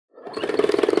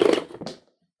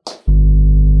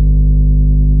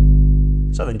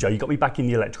So then, Joe, you got me back in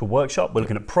the electrical workshop. We're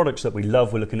looking at products that we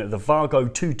love. We're looking at the Wago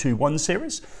 221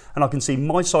 series, and I can see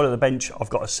my side of the bench. I've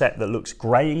got a set that looks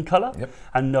grey in colour,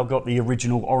 and I've got the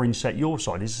original orange set your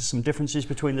side. Is there some differences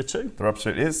between the two? There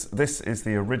absolutely is. This is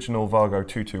the original Wago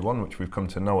 221, which we've come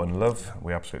to know and love.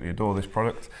 We absolutely adore this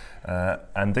product.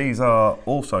 And these are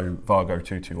also Wago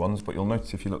 221s, but you'll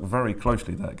notice if you look very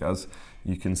closely there, Gaz,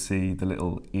 you can see the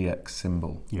little eFIXX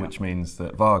symbol, which means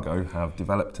that Wago have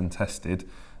developed and tested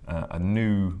a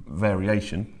new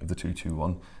variation of the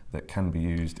 221 that can be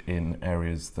used in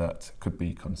areas that could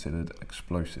be considered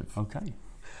explosive. Okay.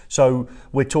 So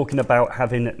we're talking about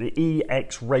having the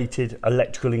eFIXX rated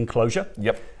electrical enclosure.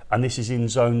 Yep. And this is in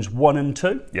zones 1 and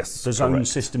 2? Yes, the zone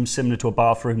system similar to a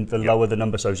bathroom, the lower the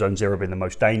number, so zone 0 being the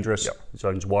most dangerous,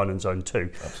 zones 1 and zone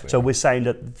 2. Absolutely. So we're saying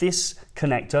that this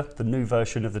connector, the new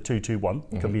version of the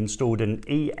 221, can be installed in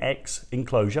eFIXX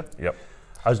enclosure. Yep.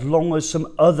 As long as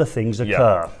some other things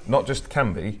occur. Not just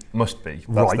can be, must be.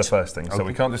 That's the first thing. So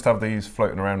we can't just have these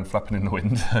floating around, flapping in the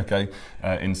wind, okay,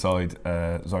 inside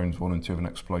zones 1 and 2 of an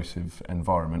explosive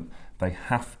environment. They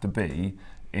have to be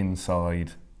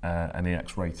inside an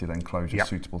eFIXX rated enclosure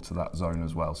suitable to that zone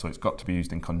as well. So it's got to be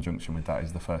used in conjunction with that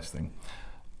is the first thing.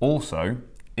 Also,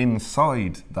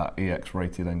 inside that eFIXX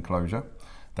rated enclosure,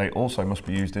 they also must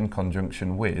be used in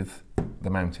conjunction with the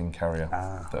mounting carrier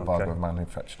that Wago have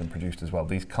manufactured and produced as well.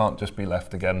 These can't just be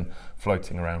left again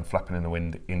floating around, flapping in the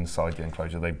wind inside the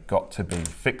enclosure. They've got to be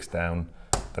fixed down.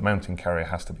 The mounting carrier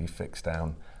has to be fixed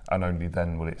down, and only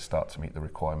then will it start to meet the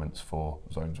requirements for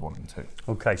zones 1 and 2.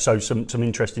 Okay, so some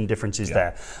interesting differences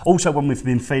there. Also, when we've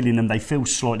been feeling them, they feel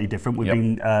slightly different. We've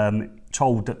been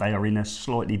told that they are in a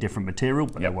slightly different material,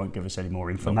 but they won't give us any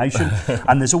more information.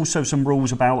 And there's also some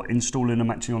rules about installing them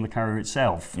actually on the carrier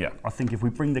itself. I think if we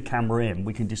bring the camera in,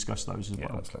 we can discuss those as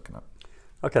well. Let's look at that.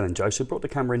 Okay then, Joe, so brought the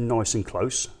camera in nice and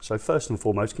close. So first and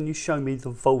foremost, can you show me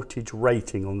the voltage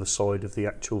rating on the side of the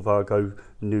actual Wago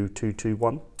new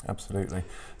 221? Absolutely.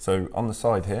 So on the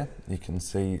side here, you can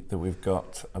see that we've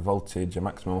got a voltage, a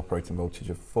maximum operating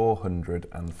voltage of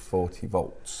 440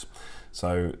 volts.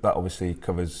 So that obviously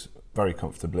covers very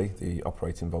comfortably the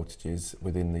operating voltages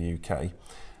within the UK.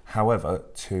 However,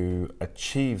 to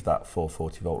achieve that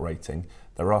 440 volt rating,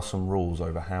 there are some rules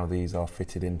over how these are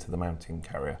fitted into the mounting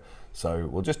carrier. So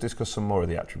we'll just discuss some more of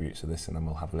the attributes of this, and then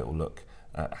we'll have a little look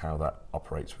at how that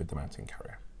operates with the mounting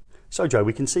carrier. So Joe,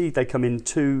 we can see they come in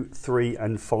 2, 3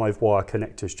 and 5 wire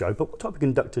connectors, Joe, but what type of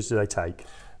conductors do they take?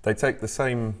 They take the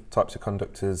same types of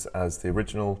conductors as the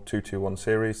original 221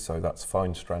 series, so that's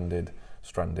fine stranded,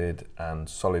 and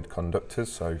solid conductors,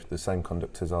 so the same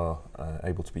conductors are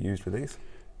able to be used with these.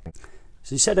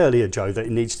 So you said earlier, Joe, that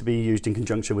it needs to be used in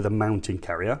conjunction with a mounting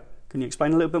carrier. Can you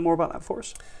explain a little bit more about that for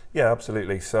us? Yeah,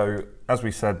 absolutely. So as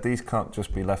we said, these can't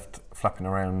just be left flapping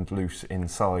around loose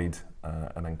inside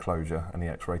an enclosure, an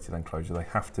eFIXX rated enclosure. They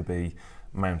have to be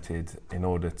mounted in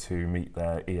order to meet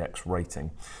their eFIXX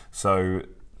rating. So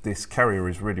this carrier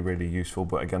is really, really useful,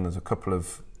 but again, there's a couple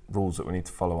of rules that we need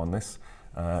to follow on this.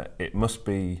 It must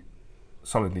be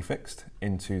solidly fixed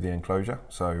into the enclosure,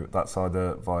 so that's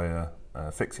either via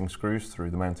fixing screws through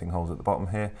the mounting holes at the bottom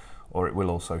here, or it will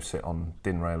also sit on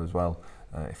DIN rail as well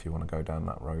if you want to go down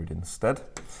that road instead.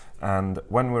 And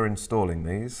when we're installing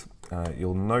these,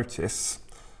 you'll notice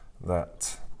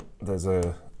that there's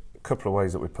a couple of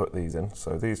ways that we put these in.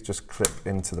 So these just clip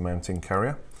into the mounting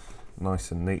carrier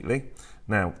nice and neatly.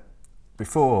 Now,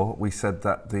 before we said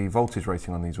that the voltage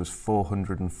rating on these was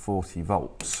 440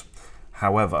 volts.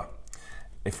 However,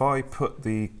 if I put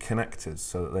the connectors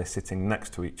so that they're sitting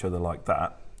next to each other like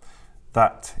that,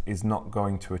 that is not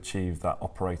going to achieve that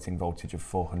operating voltage of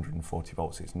 440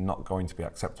 volts. It's not going to be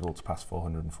acceptable to pass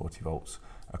 440 volts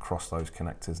across those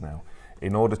connectors now.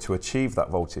 In order to achieve that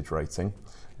voltage rating,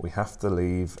 we have to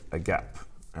leave a gap.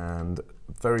 And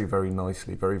very, very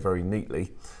nicely, very, very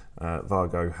neatly,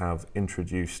 Wago have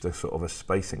introduced a sort of a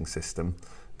spacing system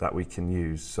that we can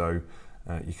use. So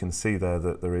you can see there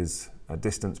that there is a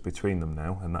distance between them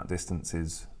now, and that distance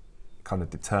is kind of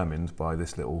determined by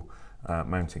this little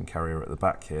mounting carrier at the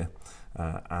back here,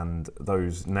 and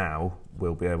those now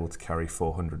will be able to carry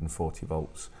 440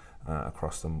 volts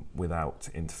across them without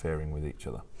interfering with each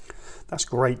other. That's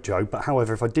great, Joe, but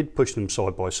however, if I did push them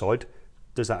side by side,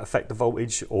 does that affect the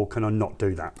voltage, or can I not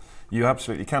do that? You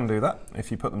absolutely can do that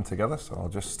if you put them together, so I'll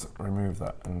just remove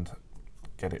that and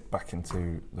get it back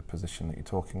into the position that you're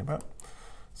talking about.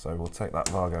 So we'll take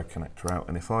that Wago connector out,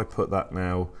 and if I put that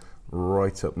now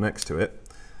right up next to it,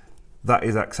 that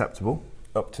is acceptable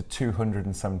up to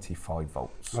 275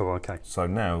 volts. Oh, okay. So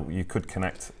now you could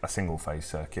connect a single phase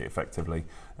circuit effectively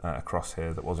across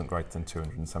here that wasn't greater than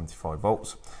 275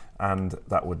 volts, and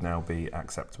that would now be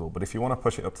acceptable. But if you want to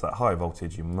push it up to that higher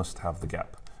voltage, you must have the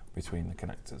gap between the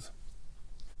connectors.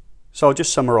 So I'll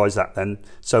just summarise that then.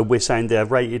 So we're saying they're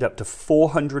rated up to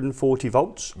 440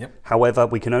 volts. Yep. However,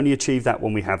 we can only achieve that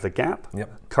when we have the gap.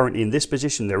 Yep. Currently in this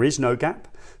position, there is no gap.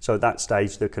 So at that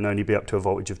stage, there can only be up to a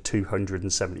voltage of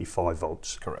 275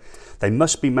 volts. Correct. They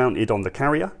must be mounted on the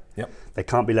carrier. Yep. They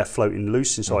can't be left floating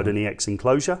loose inside an eFIXX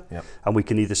enclosure. Yep. And we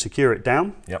can either secure it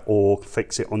down Yep. or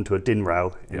fix it onto a DIN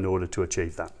rail in Yep. order to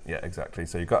achieve that. Yeah, exactly.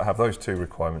 So you've got to have those two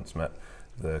requirements met.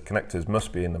 The connectors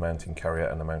must be in the mounting carrier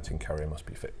and the mounting carrier must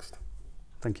be fixed.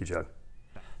 Thank you, Joe.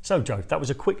 So, Joe, that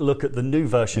was a quick look at the new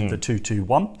version of the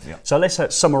 221. Yep. So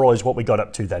let's summarise what we got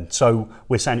up to then. So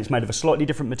we're saying it's made of a slightly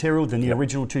different material than the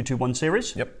original 221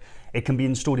 series. Yep. It can be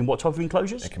installed in what type of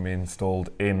enclosures? It can be installed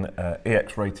in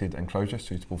eFIXX rated enclosure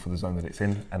suitable for the zone that it's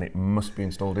in, and it must be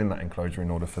installed in that enclosure in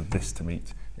order for this to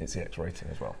meet its eFIXX rating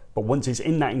as well. But once it's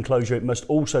in that enclosure, it must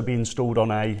also be installed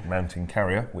on a mounting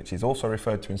carrier, which is also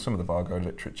referred to in some of the Wago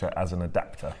literature as an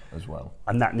adapter as well.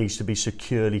 And that needs to be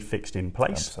securely fixed in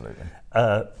place. Absolutely.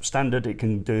 Standard, it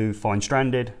can do fine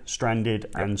stranded,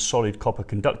 and solid copper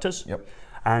conductors. Yep.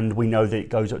 And we know that it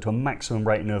goes up to a maximum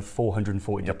rating of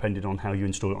 440 depending on how you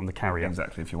install it on the carrier.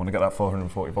 Exactly. If you want to get that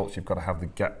 440 volts, you've got to have the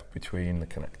gap between the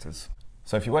connectors.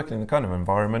 So if you're working in the kind of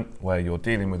environment where you're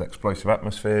dealing with explosive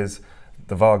atmospheres,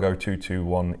 the Wago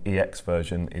 221 eFIXX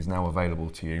version is now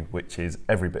available to you, which is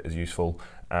every bit as useful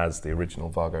as the original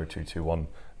Wago 221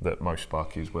 that most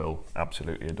Sparkies will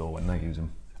absolutely adore when they use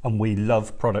them. And we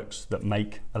love products that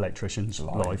make electricians'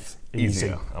 life easy.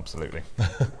 Easier, absolutely.